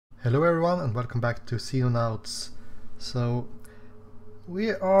Hello everyone and welcome back to Xenonauts. So we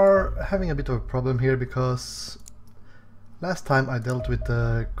are having a bit of a problem here because last time I dealt with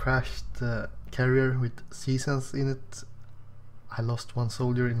the crashed carrier with seasons in it. I lost one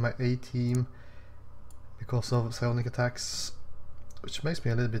soldier in my A team because of psionic attacks, which makes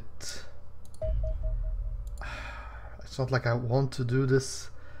me a little bit... It's not like I want to do this.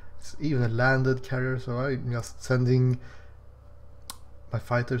 It's even a landed carrier, so I'm just sending my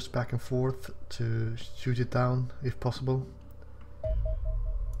fighters back and forth to shoot it down if possible.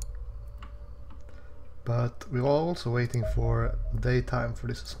 But we're also waiting for daytime for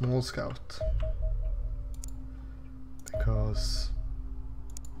this small scout, because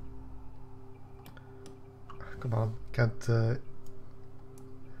come on, can't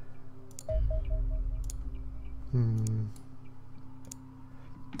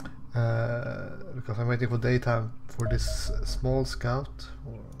because I'm waiting for daytime for this small scout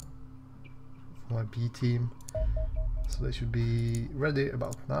or for my B team, so they should be ready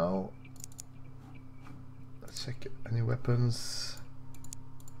about now. Let's check any weapons.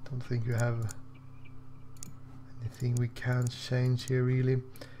 Don't think you have anything we can change here really.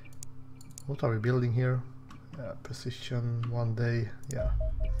 What are we building here? Precision, 1 day. Yeah,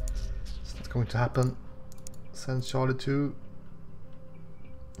 it's not going to happen. Send Charlie 2.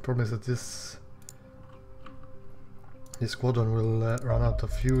 The problem is that this squadron will run out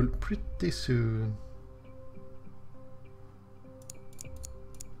of fuel pretty soon.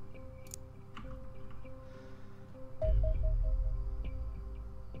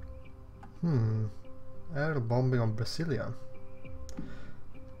 Air bombing on Brasilia.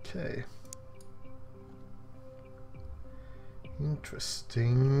 Okay.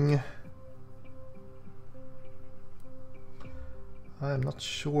 Interesting. I'm not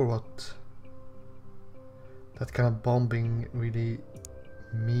sure what that kind of bombing really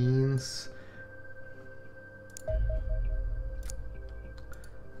means.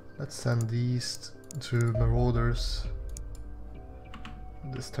 Let's send these to marauders,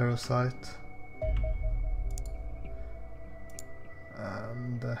 this terror site,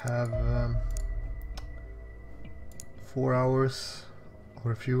 and have 4 hours of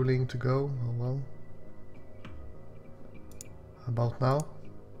refueling to go. Oh well. About now,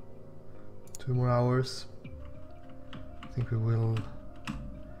 2 more hours. I think we will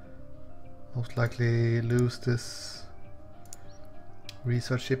most likely lose this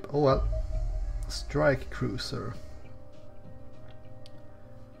research ship. Oh well, strike cruiser.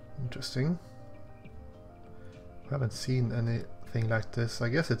 Interesting. We haven't seen anything like this. I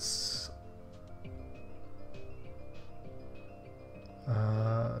guess it's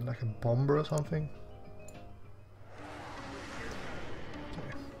like a bomber or something.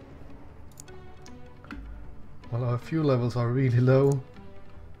 Well, our fuel levels are really low.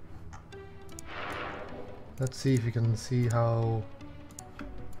 Let's see if you can see how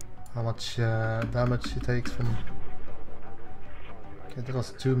much damage he takes from... Okay, there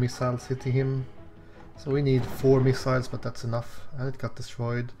was 2 missiles hitting him. So we need 4 missiles, but that's enough. And it got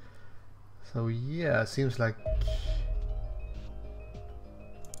destroyed. So yeah, it seems like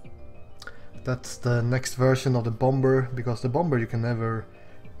that's the next version of the bomber, because the bomber you can never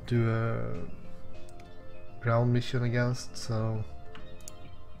do a ground mission against. So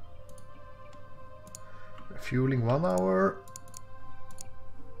refueling 1 hour,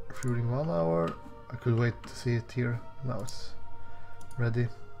 refueling 1 hour. I could wait to see it here. Now it's ready.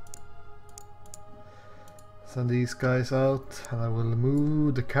 Send these guys out, and I will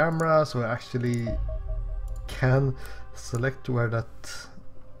move the camera so I actually can select where that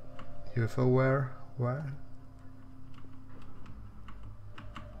UFO where.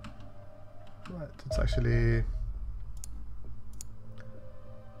 Right, it's actually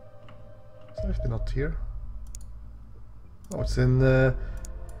not here. Oh, it's in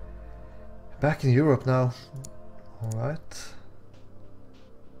back in Europe now. All right.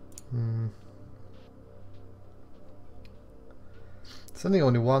 Sending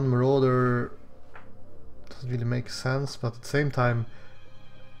only 1 marauder doesn't really make sense, but at the same time,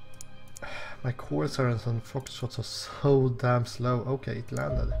 my corsairs and foxtrots are so damn slow. Okay, it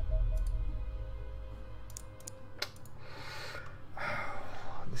landed.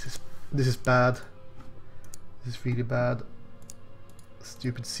 This is bad. This is really bad.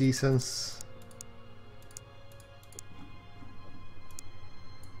 Stupid seasons.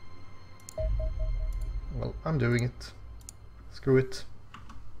 Well, I'm doing it. Screw it.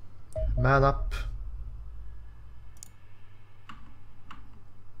 Man up.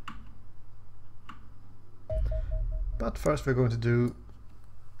 But first we're going to do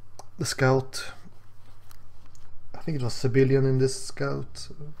the scout. I think it was civilian in this scout.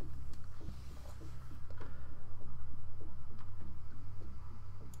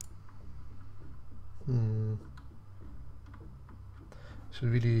 Should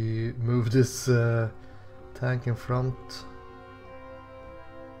really move this tank in front.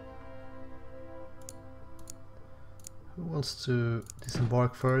 Who wants to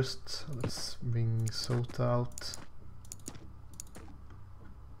disembark first? Let's bring Sota out.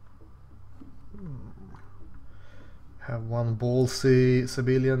 Have one ballsy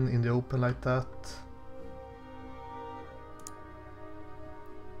civilian in the open like that.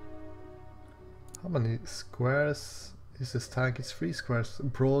 How many squares is this tank? It's 3 squares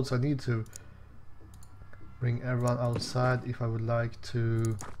broad, so I need to bring everyone outside if I would like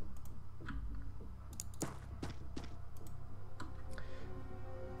to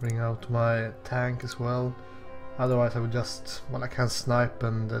bring out my tank as well. Otherwise I would just, well, I can snipe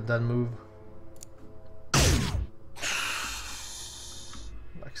and then move.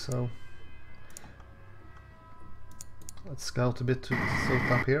 Like so. Let's scout a bit to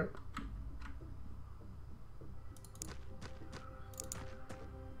Sota up here.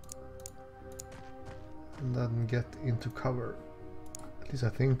 And then get into cover. At least I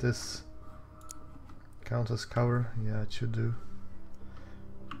think this counts as cover. Yeah, it should do.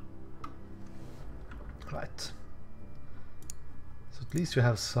 Right. So at least you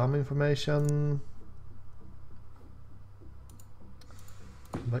have some information.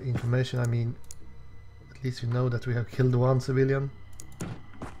 By information I mean at least you know that we have killed 1 civilian.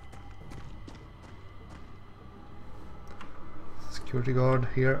 Security guard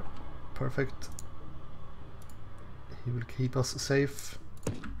here. Perfect. He will keep us safe.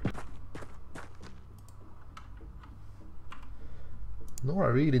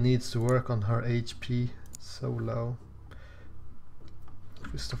 Nora really needs to work on her HP. So low.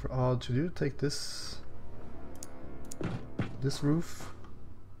 Christopher Odd, should you take this roof?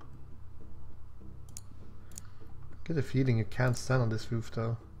 Get a feeling you can't stand on this roof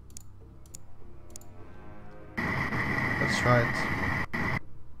though. Let's try it.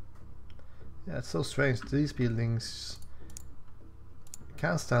 Yeah, it's so strange. These buildings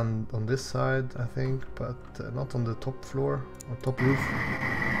can stand on this side, I think, but not on the top floor or top roof.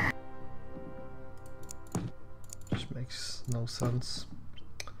 Which makes no sense.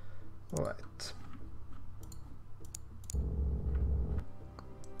 Alright.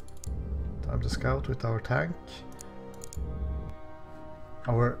 Time to scout with our tank.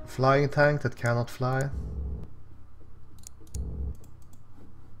 Our flying tank that cannot fly.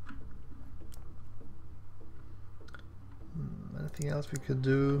 Anything else we could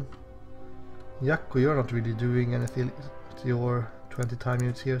do? Jakko, you're not really doing anything with your 20 time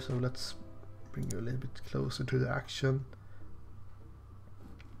units here, so let's bring you a little bit closer to the action.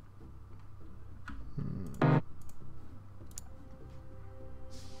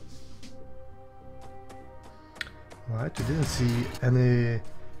 Right, we didn't see any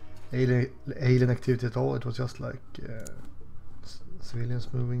alien activity at all. It was just like civilians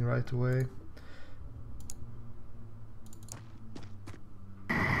moving right away.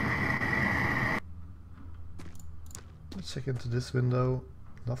 Let's check into this window.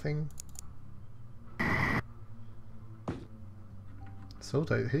 Nothing.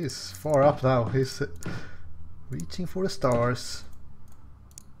 Sota, he's far up now. He's reaching for the stars.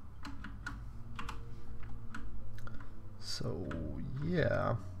 So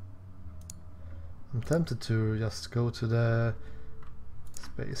yeah, I'm tempted to just go to the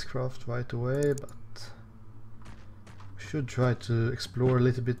spacecraft right away, but we should try to explore a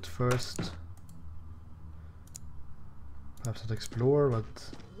little bit first. Perhaps not explore,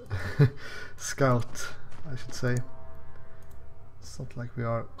 but scout, I should say. It's not like we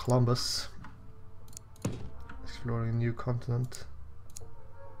are Columbus exploring a new continent.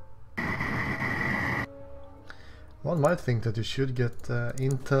 One might think that you should get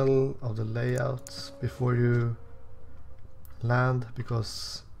intel of the layouts before you land,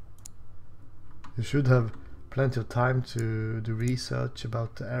 because you should have plenty of time to do research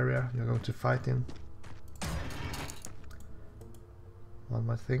about the area you're going to fight in. One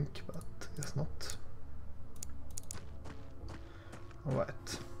might think, but I guess not.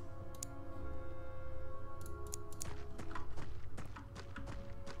 Alright.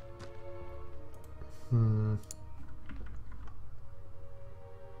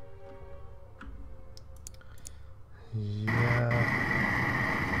 Yeah.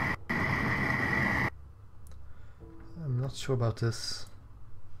 I'm not sure about this.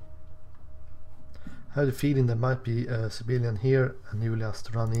 I have the feeling there might be a civilian here and he will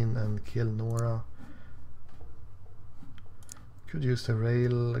just run in and kill Nora. Could use the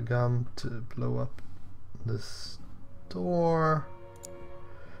rail gun to blow up this door,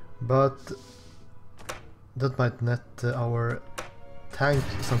 but that might net our tank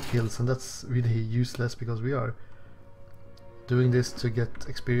some kills, and that's really useless because we are doing this to get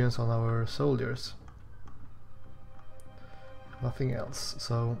experience on our soldiers. Nothing else.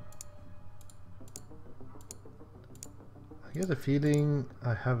 So I get a feeling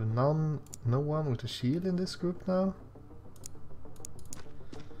I have no one with a shield in this group now.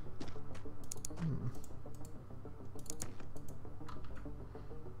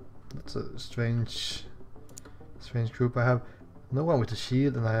 That's a strange group. I have no one with a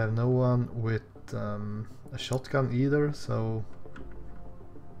shield and I have no one with a shotgun either, so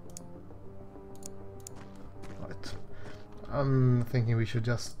right. I'm thinking we should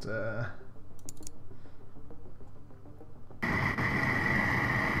just go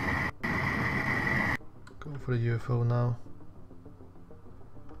for the UFO now.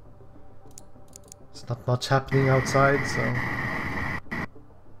 It's not much happening outside, so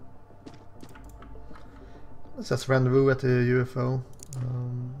let's just rendezvous at the UFO,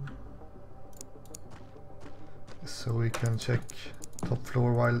 so we can check top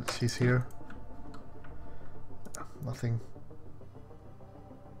floor while she's here. Nothing.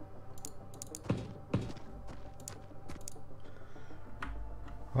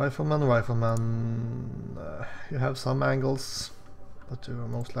 Rifleman, you have some angles, but you're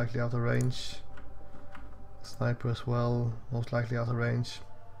most likely out of range. Sniper as well, most likely out of range.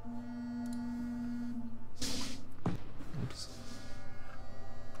 Oops.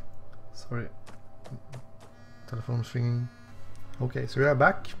 Sorry. Telephone's ringing. Okay, so we are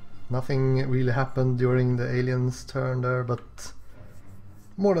back. Nothing really happened during the alien's turn there, but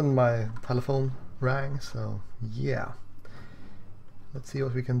more than my telephone rang, so yeah. Let's see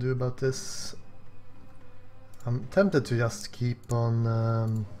what we can do about this. I'm tempted to just keep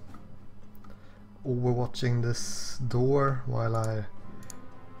on overwatching this door while I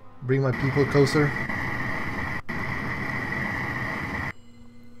bring my people closer.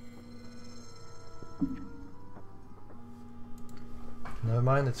 Never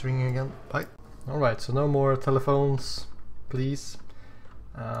mind, it's ringing again. Bye. Alright, so no more telephones, please.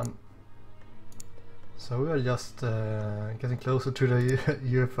 So we are just getting closer to the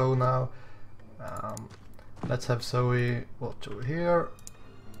UFO now. Let's have Zoe watch over here.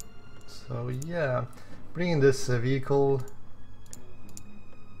 So yeah, bringing this vehicle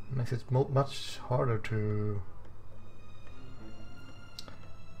makes it much harder to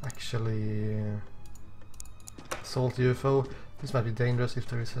actually assault the UFO. This might be dangerous if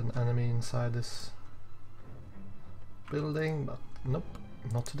there is an enemy inside this building, but nope,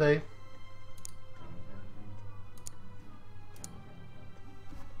 not today.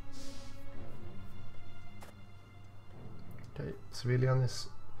 Okay, civilian is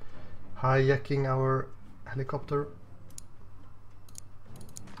hijacking our helicopter.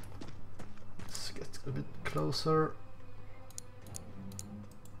 Let's get a bit closer.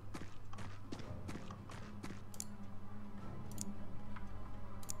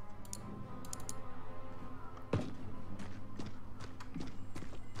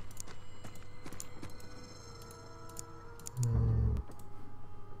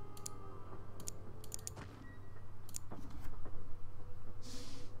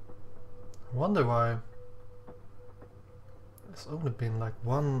 I wonder why there's only been like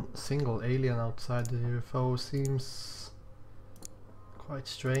one single alien outside the UFO. Seems quite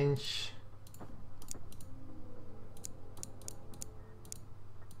strange.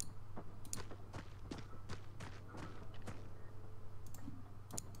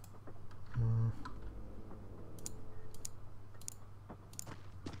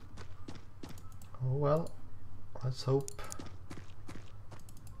 Oh well, let's hope.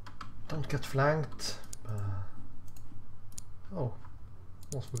 Don't get flanked. Oh,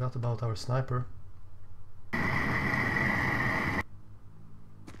 almost forgot about our sniper.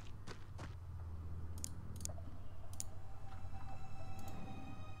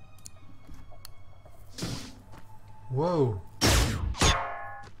 Whoa!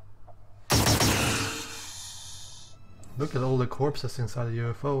 Look at all the corpses inside the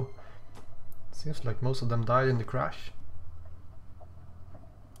UFO. Seems like most of them died in the crash.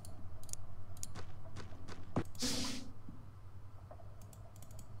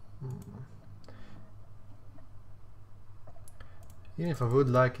 Even if I would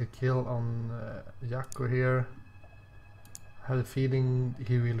like a kill on Jakko here, I have a feeling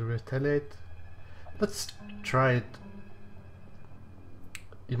he will retaliate. Let's try it.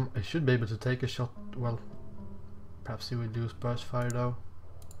 I should be able to take a shot. Well, perhaps he will use burst fire though.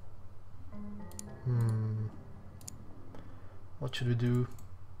 What should we do?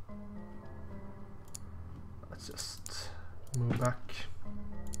 Let's just move back.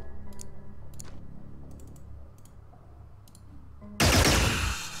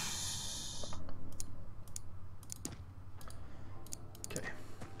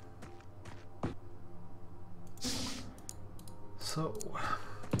 So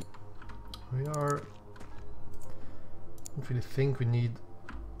we are. I don't really think we need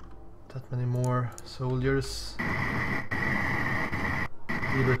that many more soldiers.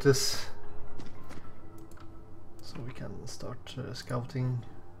 Liberties. So we can start scouting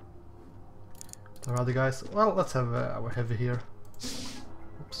the other guys. Well, let's have our heavy here.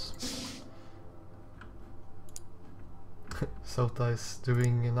 Oops. Sota is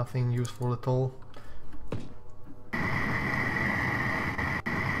doing nothing useful at all.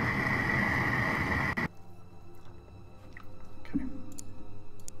 Okay.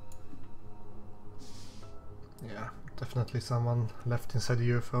 Yeah, definitely someone left inside the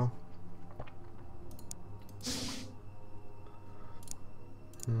UFO.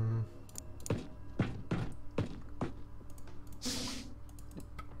 Hmm.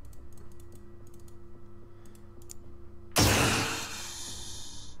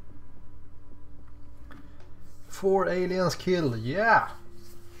 4 aliens killed, yeah!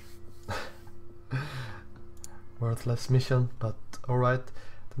 Worthless mission, but alright.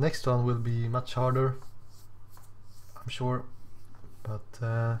 The next one will be much harder, I'm sure. But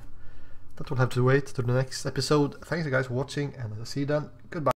that will have to wait to the next episode. Thanks you guys for watching, and I'll see you then. Goodbye.